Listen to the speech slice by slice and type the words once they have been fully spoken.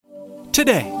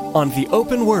Today on The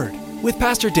Open Word with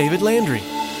Pastor David Landry.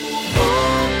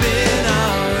 Open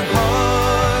our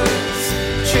hearts,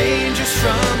 change us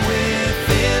from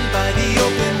within by the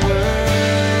open word.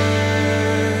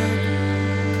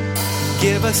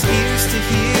 Give us ears to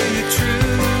hear your truth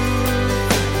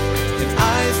and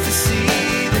eyes to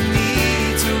see the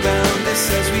needs around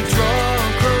us as we draw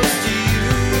close to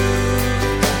you.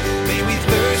 May we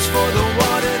thirst for the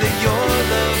water that your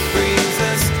love brings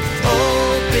us.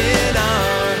 Open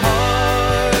our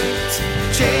hearts,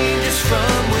 change us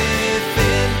from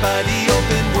within by the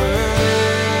open word.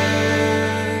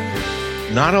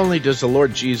 Not only does the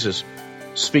Lord Jesus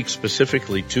speak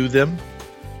specifically to them,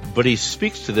 but he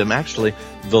speaks to them actually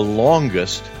the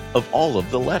longest of all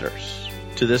of the letters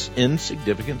to this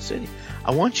insignificant city.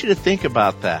 I want you to think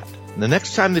about that. The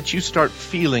next time that you start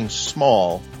feeling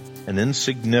small and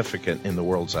insignificant in the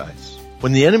world's eyes,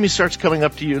 when the enemy starts coming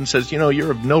up to you and says,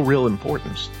 you're of no real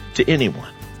importance to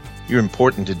anyone. You're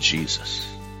important to Jesus.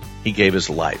 He gave his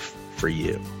life for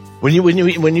you. When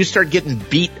you start getting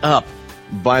beat up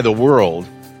by the world,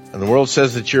 and the world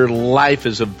says that your life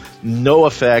is of no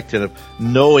effect and of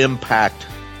no impact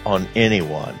on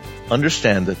anyone,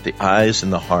 understand that the eyes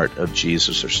and the heart of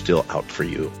Jesus are still out for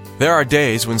you. There are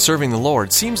days when serving the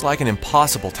Lord seems like an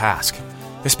impossible task,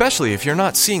 especially if you're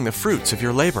not seeing the fruits of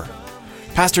your labor.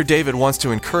 Pastor David wants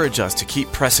to encourage us to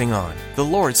keep pressing on. The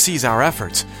Lord sees our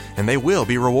efforts, and they will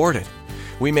be rewarded.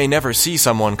 We may never see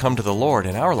someone come to the Lord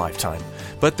in our lifetime,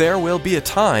 but there will be a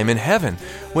time in heaven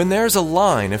when there's a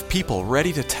line of people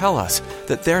ready to tell us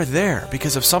that they're there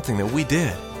because of something that we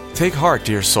did. Take heart,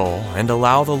 dear soul, and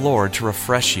allow the Lord to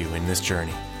refresh you in this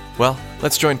journey. Well,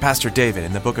 let's join Pastor David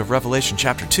in the book of Revelation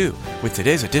chapter 2 with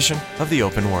today's edition of The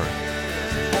Open Word.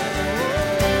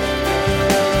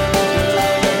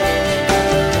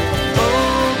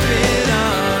 Open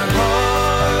our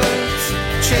hearts,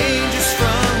 change us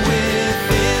from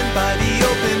within by the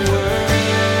open word.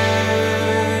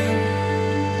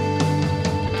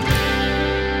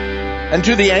 And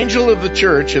to the angel of the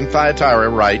church in Thyatira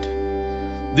write,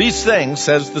 these things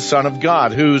says the Son of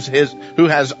God, who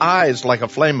has eyes like a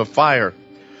flame of fire,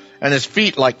 and his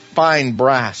feet like fine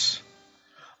brass.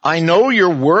 I know your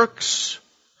works,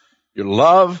 your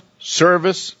love,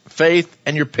 service, faith,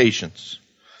 and your patience.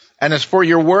 And as for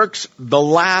your works, the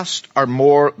last are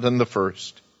more than the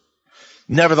first.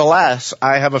 Nevertheless,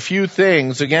 I have a few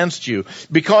things against you,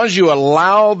 because you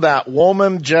allow that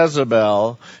woman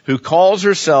Jezebel, who calls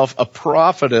herself a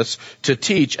prophetess, to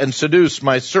teach and seduce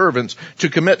my servants to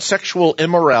commit sexual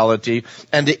immorality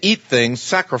and to eat things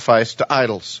sacrificed to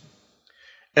idols.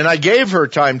 And I gave her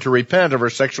time to repent of her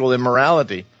sexual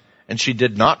immorality, and she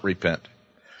did not repent.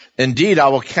 Indeed, I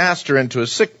will cast her into a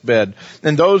sick bed,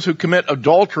 and those who commit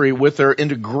adultery with her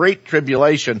into great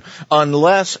tribulation,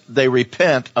 unless they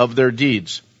repent of their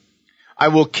deeds. I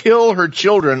will kill her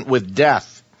children with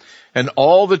death, and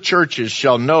all the churches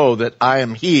shall know that I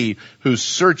am he who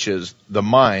searches the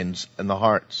minds and the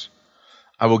hearts.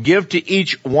 I will give to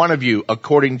each one of you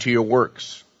according to your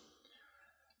works.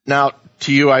 Now,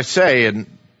 to you I say, and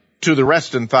to the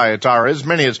rest in Thyatira, as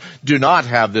many as do not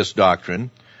have this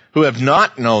doctrine, who have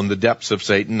not known the depths of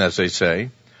Satan, as they say,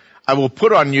 I will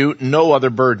put on you no other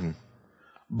burden.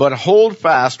 But hold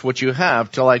fast what you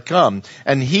have till I come.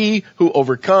 And he who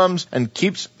overcomes and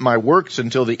keeps my works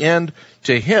until the end,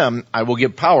 to him I will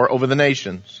give power over the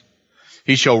nations.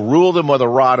 He shall rule them with a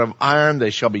rod of iron. They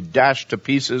shall be dashed to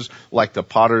pieces like the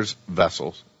potter's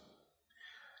vessels.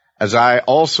 As I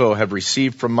also have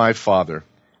received from my Father,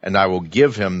 and I will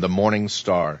give him the morning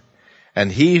star.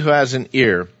 And he who has an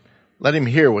ear, let him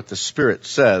hear what the Spirit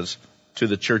says to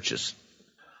the churches.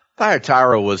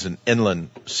 Thyatira was an inland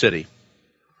city.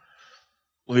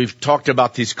 We've talked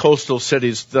about these coastal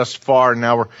cities thus far.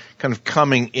 Now we're kind of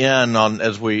coming in on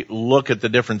as we look at the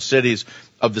different cities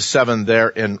of the seven there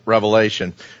in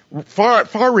Revelation.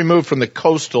 Far removed from the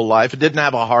coastal life. It didn't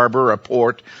have a harbor, a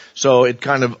port, so it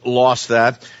kind of lost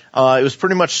that. It was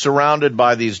pretty much surrounded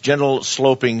by these gentle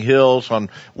sloping hills. On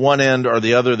one end or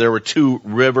the other, there were two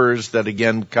rivers that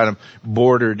again kind of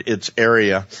bordered its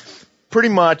area. Pretty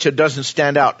much it doesn't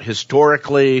stand out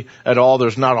historically at all.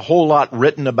 There's not a whole lot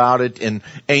written about it in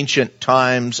ancient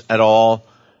times at all.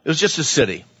 It was just a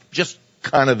city, just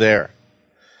kind of there.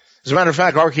 As a matter of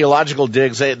fact, archaeological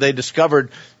digs, they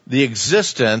discovered the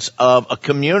existence of a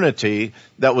community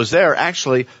that was there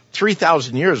actually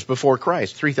 3,000 years before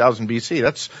Christ, 3000 BC.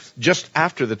 That's just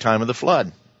after the time of the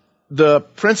flood. The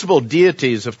principal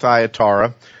deities of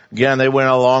Thyatira, again, they went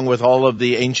along with all of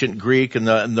the ancient Greek and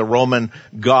the Roman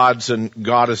gods and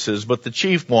goddesses, but the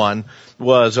chief one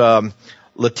was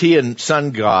Latian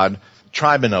sun god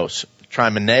Tribonos.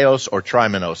 Trimeneos or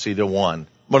Trimenos, either one.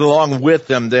 But along with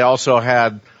them, they also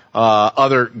had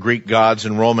other Greek gods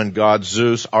and Roman gods,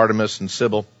 Zeus, Artemis, and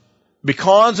Cybele.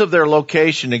 Because of their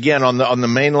location, again, on the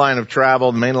main line of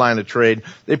travel, the main line of trade,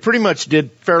 they pretty much did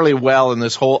fairly well in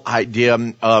this whole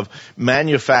idea of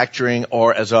manufacturing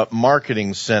or as a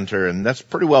marketing center, and that's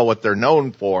pretty well what they're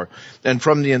known for. And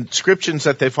from the inscriptions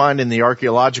that they find in the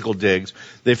archaeological digs,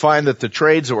 they find that the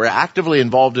trades that were actively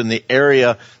involved in the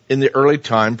area in the early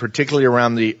time, particularly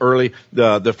around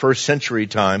the first century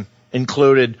time,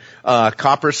 included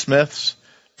coppersmiths,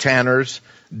 tanners,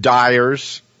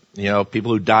 dyers,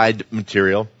 people who dyed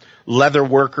material, leather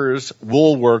workers,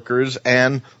 wool workers,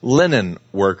 and linen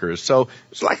workers. So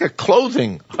it's like a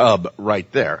clothing hub right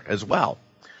there as well.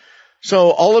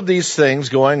 So all of these things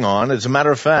going on. As a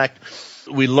matter of fact,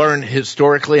 we learn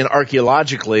historically and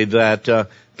archaeologically that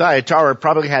Thyatira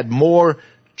probably had more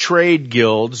trade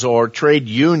guilds or trade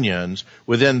unions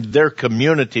within their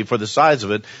community for the size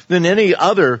of it than any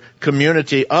other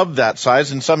community of that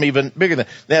size, and some even bigger than.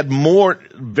 They had more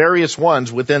various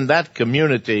ones within that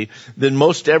community than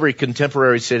most every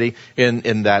contemporary city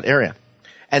in that area.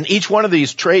 And each one of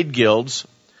these trade guilds,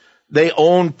 they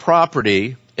owned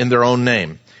property in their own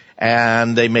name.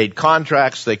 And they made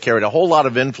contracts. They carried a whole lot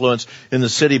of influence in the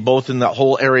city, both in the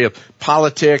whole area of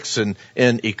politics and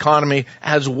economy,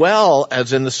 as well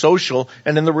as in the social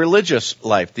and in the religious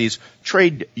life. These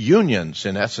trade unions,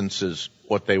 in essence, is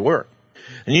what they were.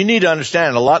 And you need to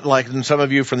understand, a lot like some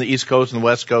of you from the East Coast and the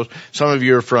West Coast, some of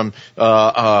you are from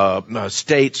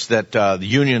states that the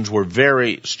unions were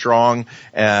very strong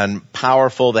and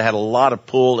powerful. They had a lot of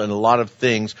pull and a lot of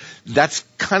things. That's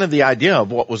kind of the idea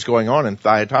of what was going on in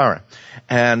Thyatira.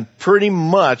 And pretty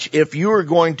much, if you were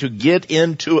going to get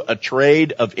into a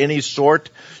trade of any sort,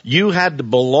 you had to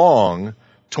belong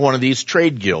to one of these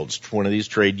trade guilds, to one of these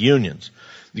trade unions.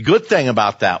 The good thing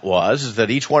about that is that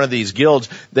each one of these guilds,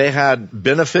 they had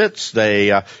benefits.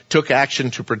 They took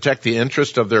action to protect the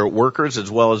interest of their workers as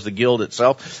well as the guild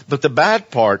itself. But the bad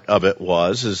part of it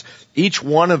is each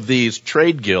one of these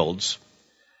trade guilds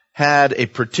had a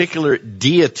particular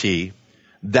deity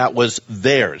that was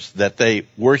theirs, that they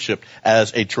worshiped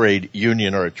as a trade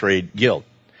union or a trade guild.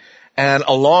 And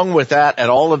along with that, at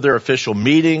all of their official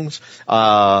meetings,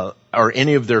 or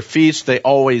any of their feasts, they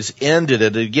always ended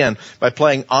it again by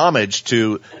paying homage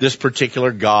to this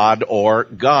particular god or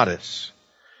goddess.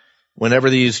 Whenever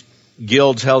these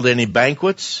guilds held any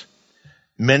banquets,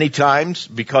 many times,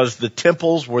 because the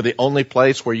temples were the only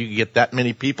place where you could get that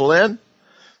many people in,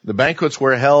 the banquets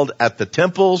were held at the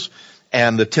temples,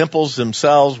 and the temples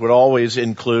themselves would always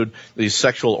include these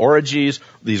sexual orgies,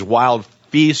 these wild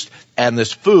feast, and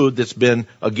this food that's been,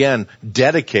 again,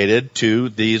 dedicated to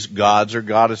these gods or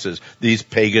goddesses, these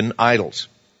pagan idols.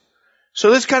 So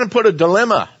this kind of put a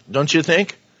dilemma, don't you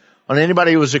think, on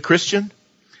anybody who was a Christian,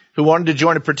 who wanted to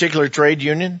join a particular trade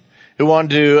union, who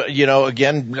wanted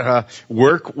to,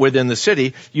 work within the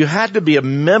city. You had to be a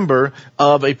member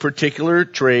of a particular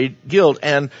trade guild,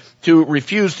 and to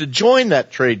refuse to join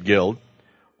that trade guild,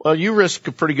 well, you risk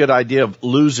a pretty good idea of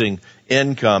losing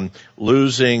income,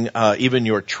 losing even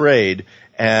your trade,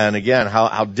 and again,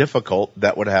 how difficult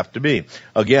that would have to be.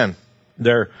 Again,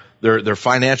 their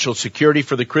financial security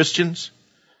for the Christians,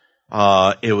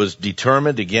 it was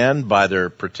determined again by their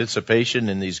participation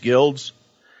in these guilds,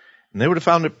 and they would have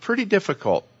found it pretty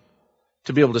difficult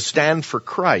to be able to stand for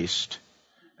Christ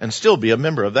and still be a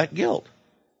member of that guild,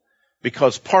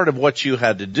 because part of what you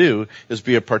had to do is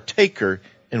be a partaker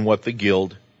in what the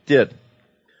guild did.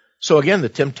 So again, the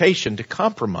temptation to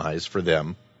compromise for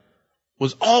them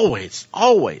was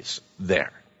always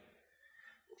there.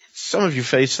 Some of you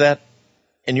face that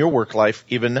in your work life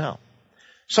even now.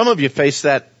 Some of you face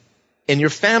that in your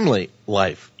family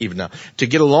life even now. To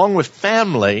get along with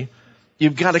family,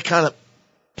 you've got to kind of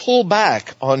pull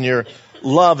back on your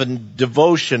love and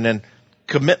devotion and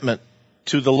commitment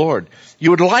to the Lord.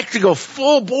 You would like to go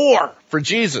full bore for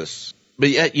Jesus, but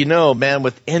yet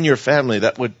within your family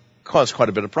that would cause quite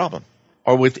a bit of problem.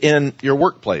 Or within your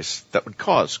workplace that would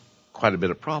cause quite a bit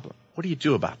of problem. What do you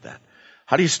do about that?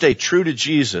 How do you stay true to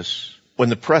Jesus when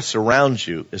the press around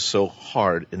you is so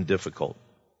hard and difficult?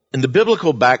 In the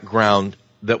biblical background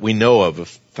that we know of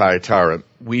Thyatira,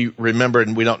 we remember,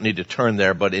 and we don't need to turn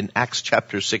there, but in Acts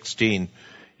chapter 16,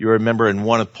 you remember in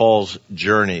one of Paul's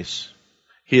journeys,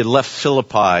 he had left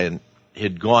Philippi and he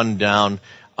had gone down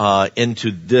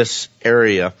into this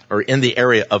area, or in the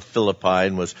area of Philippi,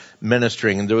 and was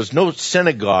ministering. And there was no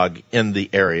synagogue in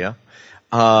the area.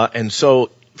 And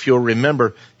so, if you'll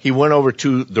remember, he went over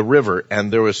to the river,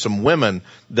 and there was some women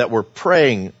that were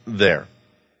praying there.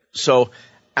 So,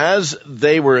 as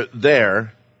they were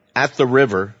there at the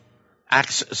river,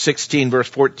 Acts 16 verse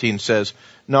 14 says,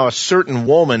 "Now a certain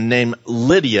woman named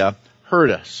Lydia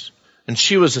heard us, and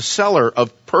she was a seller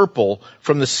of purple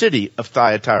from the city of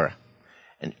Thyatira,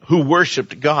 and who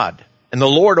worshipped God. And the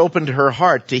Lord opened her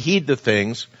heart to heed the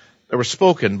things that were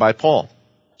spoken by Paul."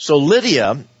 So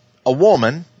Lydia, a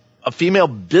woman, a female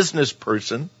business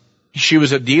person, she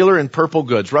was a dealer in purple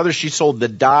goods. Whether she sold the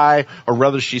dye or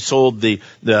whether she sold the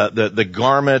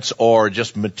garments or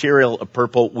just material of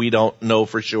purple, we don't know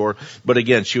for sure. But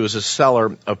again, she was a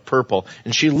seller of purple,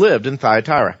 and she lived in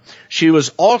Thyatira. She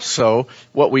was also,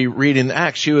 what we read in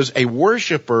Acts, she was a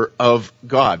worshiper of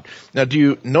God. Now, do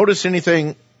you notice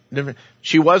anything different?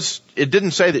 It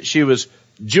didn't say that she was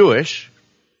Jewish.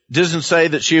 It doesn't say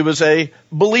that she was a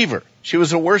believer. She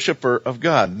was a worshiper of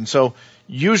God. And so,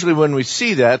 usually when we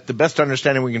see that, the best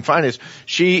understanding we can find is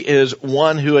she is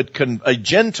one who had a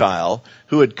Gentile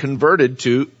who had converted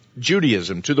to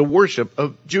Judaism, to the worship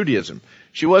of Judaism.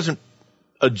 She wasn't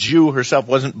a Jew herself,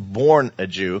 wasn't born a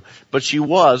Jew, but she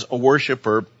was a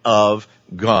worshiper of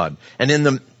God. And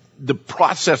in the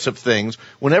process of things,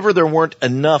 whenever there weren't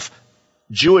enough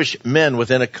Jewish men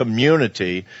within a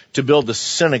community to build a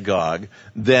synagogue,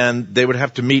 then they would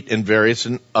have to meet in various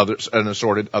and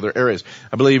assorted other areas.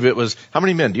 I believe it was, how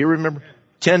many men? Do you remember?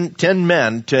 10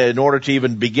 men in order to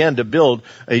even begin to build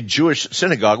a Jewish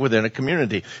synagogue within a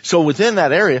community. So within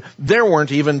that area, there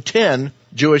weren't even 10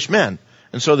 Jewish men.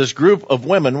 And so this group of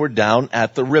women were down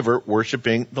at the river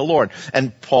worshiping the Lord.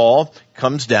 And Paul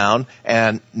comes down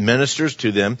and ministers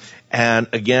to them. And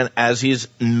again, as he's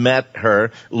met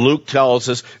her, Luke tells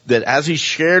us that as he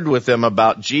shared with them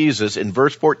about Jesus, in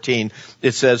verse 14,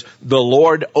 it says, "The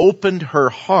Lord opened her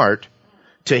heart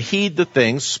to heed the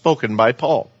things spoken by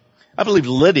Paul." I believe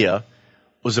Lydia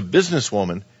was a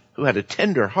businesswoman who had a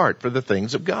tender heart for the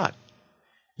things of God.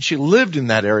 She lived in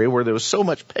that area where there was so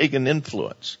much pagan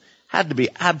influence. Had to be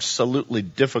absolutely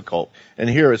difficult. And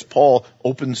here, as Paul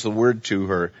opens the word to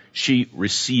her, she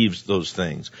receives those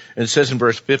things. And it says in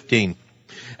verse 15,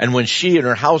 "And when she and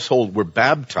her household were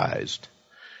baptized,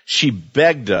 she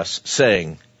begged us,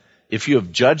 saying, 'If you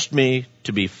have judged me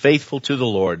to be faithful to the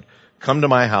Lord, come to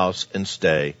my house and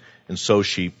stay.' And so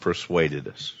she persuaded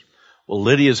us." Well,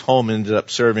 Lydia's home ended up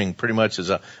serving pretty much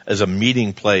as a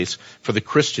meeting place for the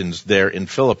Christians there in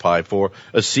Philippi for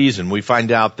a season. We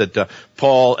find out that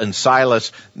Paul and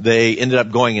Silas, they ended up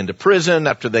going into prison.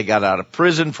 After they got out of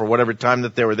prison, for whatever time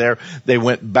that they were there, they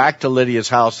went back to Lydia's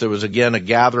house. There was again a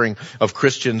gathering of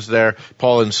Christians there.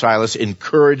 Paul and Silas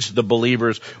encouraged the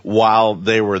believers while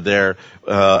they were there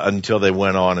until they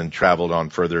went on and traveled on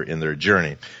further in their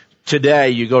journey.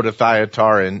 Today, you go to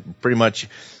Thyatira, and pretty much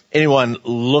anyone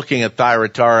looking at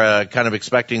Thyatira, kind of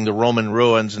expecting the Roman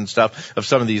ruins and stuff of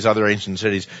some of these other ancient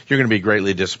cities, you're going to be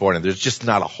greatly disappointed. There's just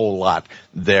not a whole lot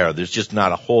there. There's just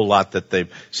not a whole lot that they've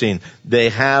seen. They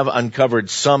have uncovered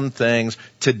some things.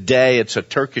 Today, it's a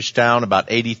Turkish town, about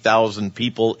 80,000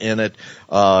 people in it.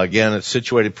 Again, it's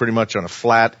situated pretty much on a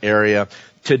flat area.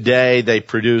 Today, they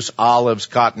produce olives,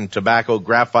 cotton, tobacco,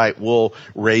 graphite, wool,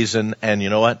 raisin, and you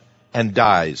know what? And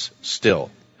dyes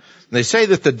still. They say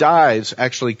that the dyes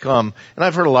actually come, and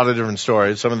I've heard a lot of different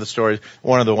stories. Some of the stories,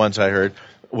 one of the ones I heard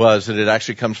was that it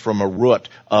actually comes from a root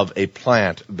of a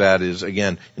plant that is,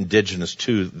 again, indigenous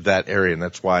to that area, and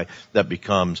that's why that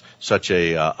becomes such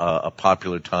a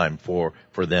popular time for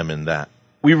them in that.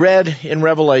 We read in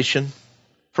Revelation,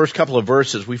 first couple of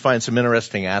verses, we find some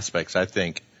interesting aspects, I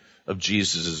think, of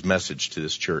Jesus' message to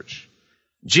this church.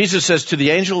 Jesus says to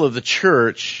the angel of the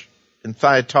church in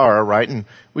Thyatira, right? And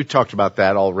we've talked about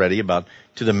that already, about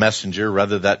to the messenger,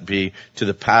 whether that be to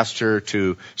the pastor,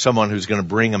 to someone who's going to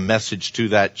bring a message to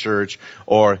that church,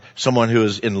 or someone who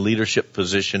is in leadership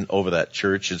position over that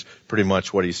church, is pretty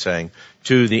much what he's saying.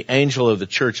 To the angel of the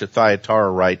church at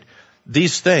Thyatira, write,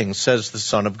 "These things says the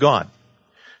Son of God,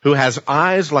 who has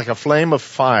eyes like a flame of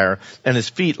fire and his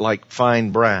feet like fine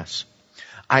brass.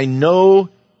 I know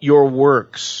your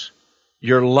works,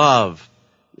 your love,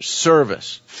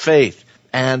 service, faith,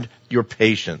 and your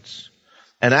patience.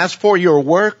 And as for your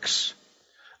works,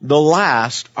 the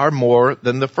last are more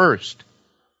than the first."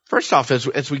 First off,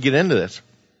 as we get into this,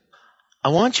 I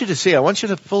want you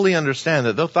to fully understand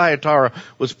that though Thyatira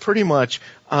was pretty much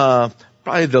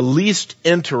probably the least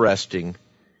interesting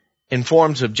in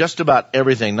forms of just about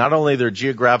everything, not only their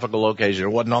geographical location,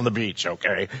 it wasn't on the beach,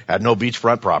 okay? Had no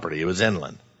beachfront property, it was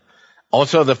inland.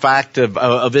 Also the fact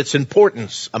of its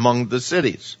importance among the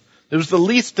cities. It was the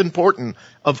least important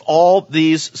of all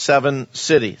these 7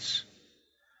 cities.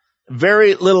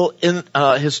 Very little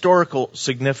historical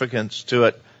significance to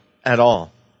it at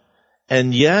all.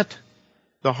 And yet,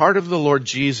 the heart of the Lord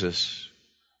Jesus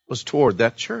was toward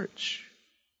that church.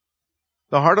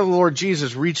 The heart of the Lord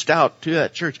Jesus reached out to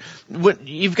that church.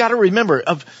 You've got to remember,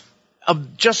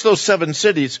 of just those 7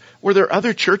 cities, were there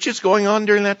other churches going on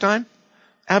during that time?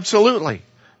 Absolutely.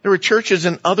 There were churches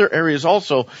in other areas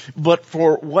also, but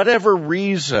for whatever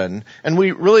reason, and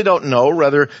we really don't know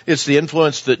whether it's the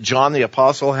influence that John the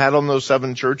Apostle had on those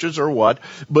 7 churches or what,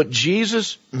 but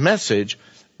Jesus' message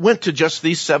went to just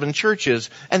these 7 churches,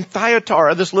 and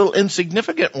Thyatira, this little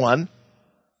insignificant one,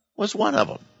 was one of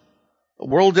them. The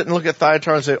world didn't look at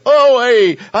Thyatira and say, oh,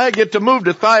 hey, I get to move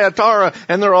to Thyatira,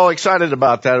 and they're all excited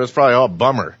about that. It was probably, oh,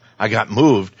 bummer, I got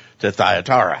moved to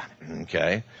Thyatira.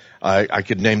 Okay, I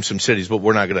could name some cities, but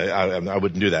we're not going to, I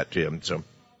wouldn't do that to him. So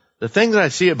the thing that I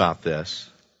see about this,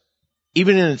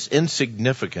 even in its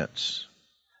insignificance,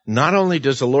 not only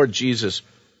does the Lord Jesus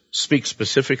speak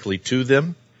specifically to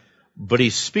them, but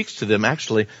he speaks to them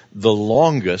actually the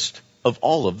longest of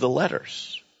all of the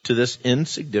letters to this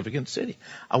insignificant city.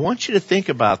 I want you to think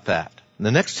about that.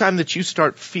 The next time that you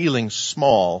start feeling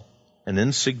small and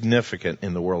insignificant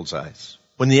in the world's eyes,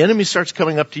 when the enemy starts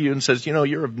coming up to you and says,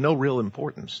 you're of no real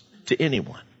importance to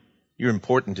anyone. You're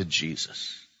important to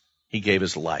Jesus. He gave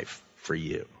his life for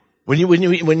you. When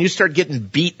you start getting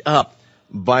beat up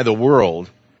by the world,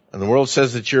 and the world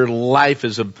says that your life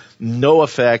is of no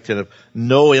effect and of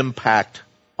no impact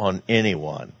on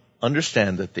anyone,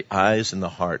 understand that the eyes and the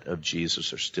heart of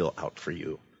Jesus are still out for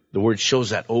you. The Word shows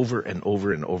that over and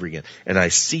over and over again. And I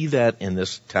see that in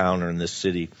this town or in this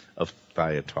city of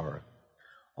Thyatira.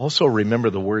 Also remember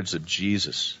the words of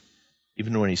Jesus,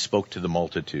 even when he spoke to the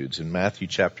multitudes. In Matthew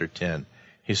chapter 10,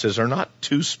 he says, are not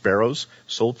 2 sparrows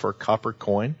sold for a copper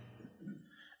coin?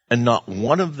 And not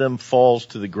one of them falls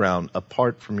to the ground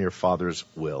apart from your Father's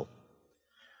will.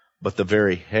 But the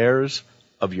very hairs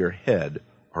of your head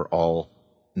are all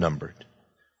numbered.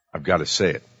 I've got to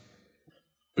say it.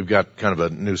 We've got kind of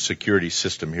a new security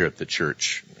system here at the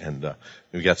church, and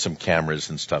we've got some cameras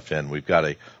and stuff in. We've got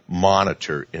a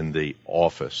monitor in the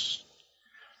office.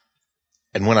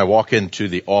 And when I walk into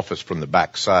the office from the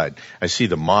back side, I see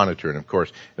the monitor, and of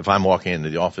course, if I'm walking into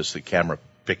the office, the camera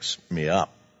picks me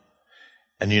up.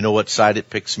 And you know what side it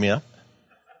picks me up?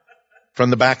 From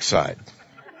the back side.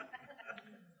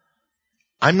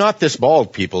 I'm not this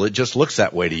bald, people. It just looks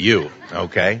that way to you,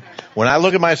 okay? When I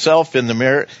look at myself in the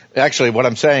mirror, actually what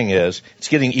I'm saying is, it's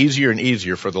getting easier and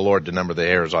easier for the Lord to number the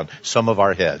hairs on some of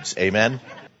our heads. Amen?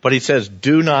 But he says,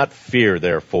 do not fear,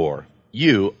 therefore.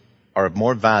 You are of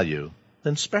more value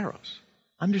than sparrows.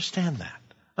 Understand that.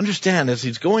 Understand, as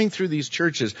he's going through these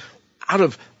churches, out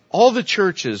of all the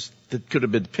churches that could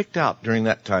have been picked out during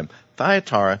that time,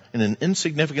 Thyatira, in an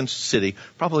insignificant city,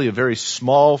 probably a very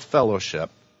small fellowship,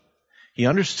 he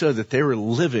understood that they were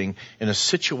living in a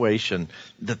situation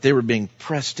that they were being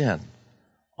pressed in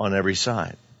on every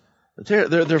side.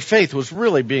 Their faith was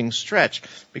really being stretched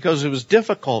because it was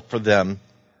difficult for them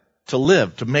to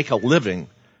live, to make a living,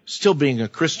 still being a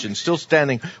Christian, still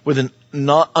standing with an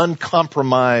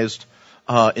uncompromised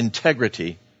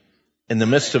integrity in the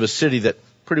midst of a city that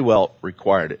pretty well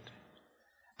required it.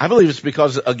 I believe it's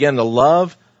because, again, the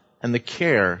love and the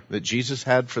care that Jesus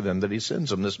had for them that he sends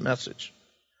them this message.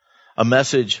 A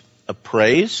message of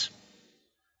praise,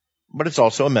 but it's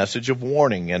also a message of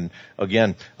warning and,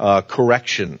 again,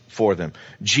 correction for them.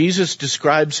 Jesus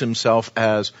describes himself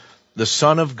as the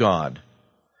Son of God,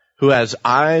 who has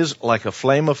eyes like a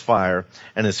flame of fire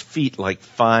and his feet like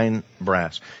fine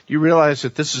brass. Do you realize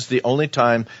that this is the only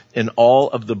time in all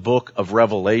of the book of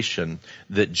Revelation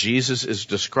that Jesus is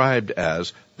described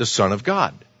as the Son of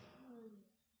God?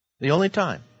 The only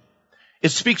time. It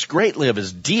speaks greatly of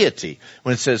his deity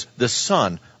when it says the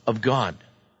Son of God.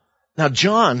 Now,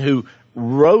 John, who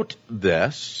wrote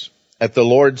this at the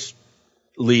Lord's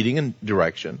leading and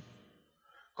direction,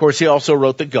 of course, he also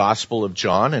wrote the Gospel of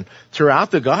John, and throughout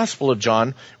the Gospel of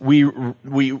John, we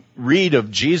read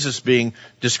of Jesus being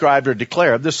described or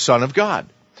declared the Son of God.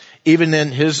 Even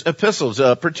in his epistles,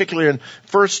 particularly in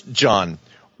 1 John,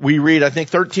 we read, I think,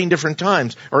 13 different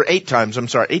times, or 8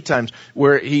 times,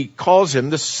 where he calls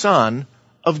him the Son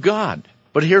of God.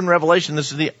 But here in Revelation,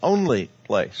 this is the only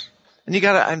place. And you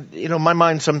gotta, my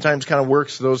mind sometimes kind of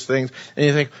works those things, and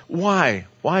you think, why?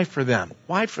 Why for them?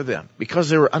 Why for them? Because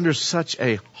they were under such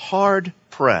a hard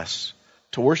press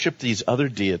to worship these other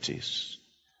deities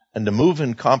and to move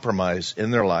and compromise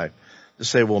in their life, to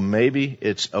say, well, maybe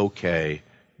it's okay,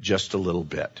 just a little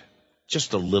bit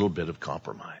of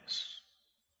compromise.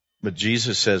 But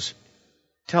Jesus says,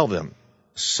 tell them,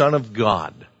 Son of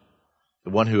God, the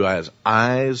one who has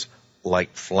eyes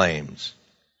like flames,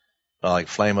 like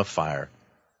flame of fire,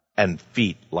 and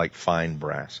feet like fine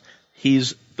brass.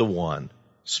 He's the one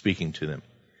speaking to them.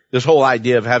 This whole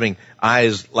idea of having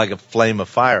eyes like a flame of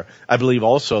fire, I believe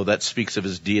also that speaks of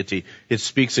his deity. It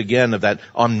speaks again of that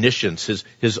omniscience,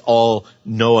 his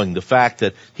all-knowing, the fact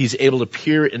that he's able to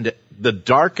peer into the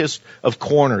darkest of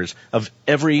corners of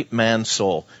every man's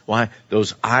soul. Why?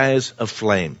 Those eyes of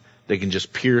flame. They can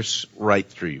just pierce right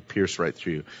through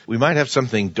you. We might have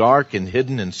something dark and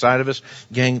hidden inside of us,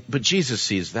 gang, but Jesus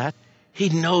sees that. He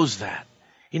knows that.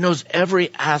 He knows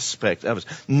every aspect of us.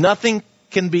 Nothing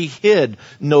can be hid.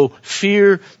 No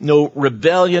fear, no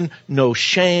rebellion, no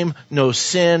shame, no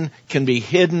sin can be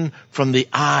hidden from the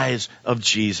eyes of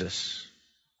Jesus.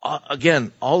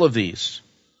 Again, all of these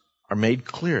are made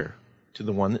clear to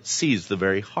the one that sees the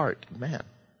very heart of man.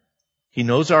 He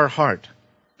knows our heart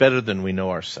better than we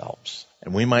know ourselves.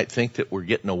 And we might think that we're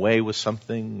getting away with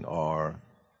something or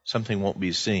something won't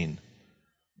be seen.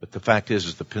 But the fact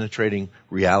is the penetrating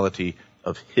reality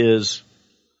of his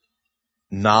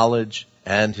knowledge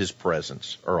and his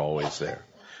presence are always there.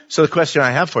 So the question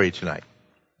I have for you tonight,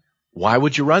 why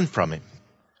would you run from him?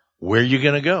 Where are you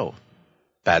going to go?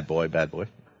 Bad boy.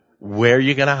 Where are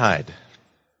you going to hide?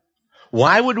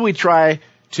 Why would we try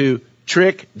to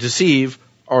trick, deceive,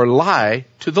 or lie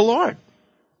to the Lord?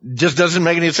 Just doesn't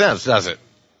make any sense, does it?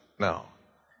 No.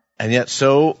 And yet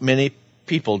so many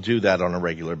people do that on a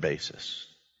regular basis.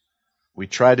 We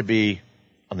try to be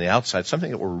on the outside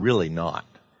something that we're really not.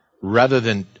 Rather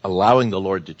than allowing the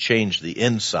Lord to change the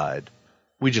inside,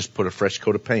 we just put a fresh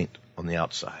coat of paint on the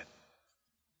outside.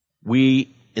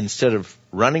 We, instead of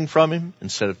running from him,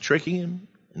 instead of tricking him,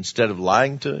 instead of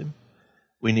lying to him,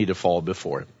 we need to fall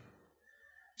before him.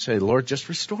 Say, Lord, just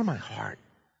restore my heart.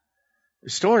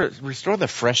 Restore the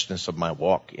freshness of my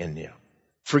walk in you.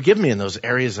 Forgive me in those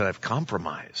areas that I've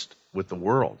compromised with the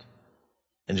world.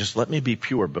 And just let me be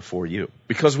pure before you.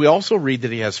 Because we also read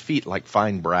that he has feet like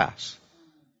fine brass.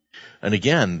 And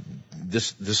again,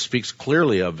 this speaks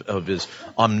clearly of his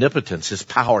omnipotence, his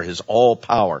power, his all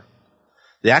power.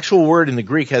 The actual word in the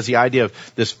Greek has the idea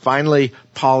of this finely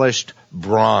polished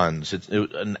bronze. It's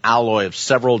an alloy of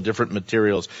several different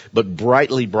materials, but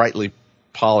brightly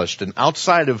polished. And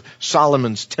outside of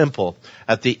Solomon's temple,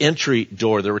 at the entry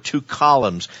door, there were 2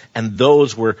 columns, and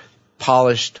those were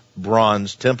polished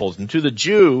bronze temples. And to the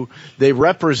Jew, they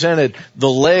represented the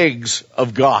legs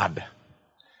of God.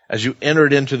 As you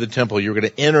entered into the temple, you're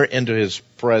going to enter into his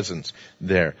presence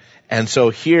there. And so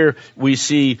here we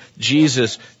see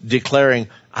Jesus declaring,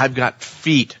 I've got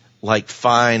feet like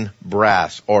fine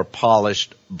brass or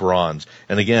polished bronze.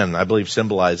 And again, I believe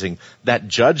symbolizing that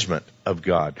judgment of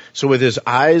God. So with his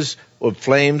eyes of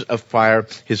flames of fire,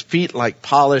 his feet like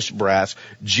polished brass,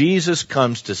 Jesus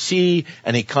comes to see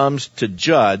and he comes to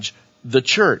judge the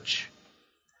church.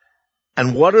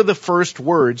 And what are the first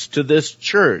words to this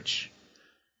church?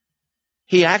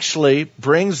 He actually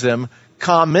brings them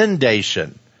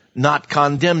commendation, not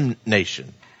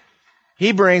condemnation.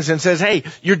 He brings and says, hey,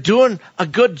 you're doing a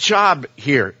good job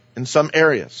here in some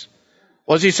areas.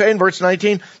 What does he say in verse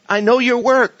 19? I know your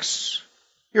works,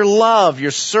 your love,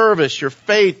 your service, your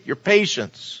faith, your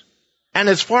patience. And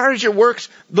as far as your works,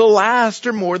 the last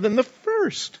are more than the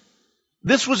first.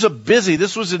 This was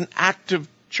an active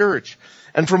church.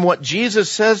 And from what Jesus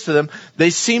says to them, they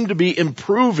seem to be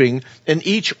improving in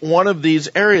each one of these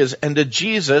areas. And to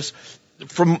Jesus,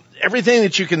 from everything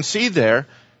that you can see there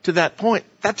to that point,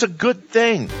 that's a good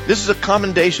thing. This is a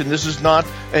commendation. This is not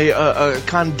a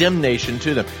condemnation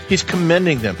to them. He's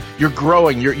commending them. You're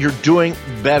growing. You're doing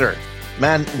better.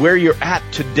 Man, where you're at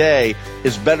today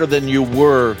is better than you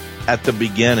were at the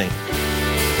beginning.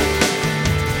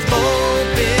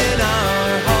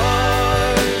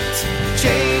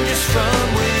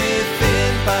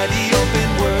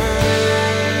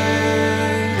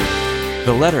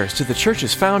 The letters to the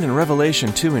churches found in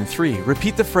Revelation 2 and 3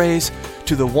 repeat the phrase,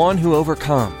 to the one who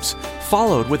overcomes,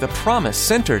 followed with a promise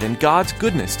centered in God's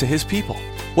goodness to his people.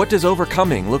 What does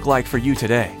overcoming look like for you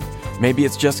today? Maybe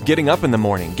it's just getting up in the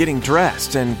morning, getting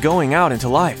dressed, and going out into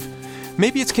life.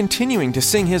 Maybe it's continuing to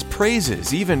sing his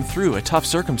praises even through a tough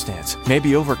circumstance.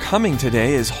 Maybe overcoming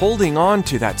today is holding on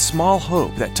to that small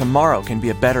hope that tomorrow can be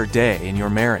a better day in your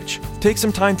marriage. Take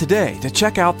some time today to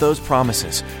check out those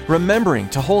promises, remembering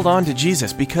to hold on to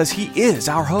Jesus because he is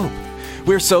our hope.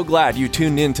 We're so glad you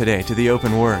tuned in today to the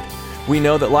Open Word. We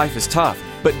know that life is tough,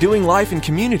 but doing life in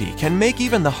community can make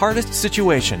even the hardest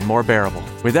situation more bearable.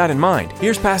 With that in mind,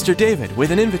 here's Pastor David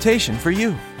with an invitation for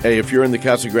you. Hey, if you're in the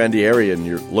Casa Grande area and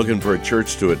you're looking for a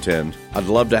church to attend, I'd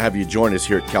love to have you join us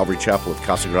here at Calvary Chapel of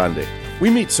Casa Grande.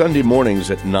 We meet Sunday mornings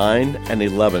at 9 and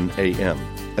 11 a.m.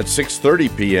 At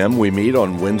 6:30 p.m., we meet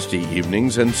on Wednesday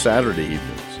evenings and Saturday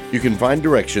evenings. You can find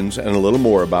directions and a little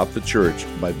more about the church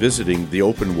by visiting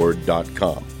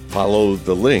theopenword.com. Follow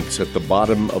the links at the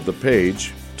bottom of the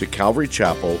page to Calvary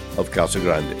Chapel of Casa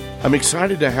Grande. I'm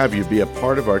excited to have you be a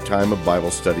part of our time of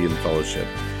Bible study and fellowship.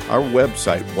 Our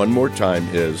website, one more time,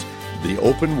 is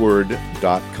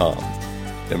theopenword.com.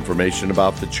 Information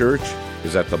about the church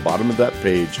is at the bottom of that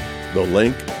page, the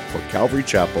link for Calvary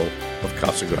Chapel of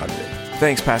Casa Grande.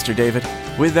 Thanks, Pastor David.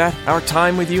 With that, our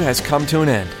time with you has come to an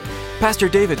end. Pastor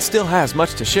David still has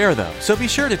much to share, though, so be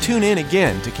sure to tune in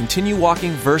again to continue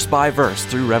walking verse by verse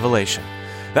through Revelation.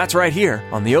 That's right here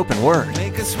on the Open Word.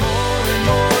 Make us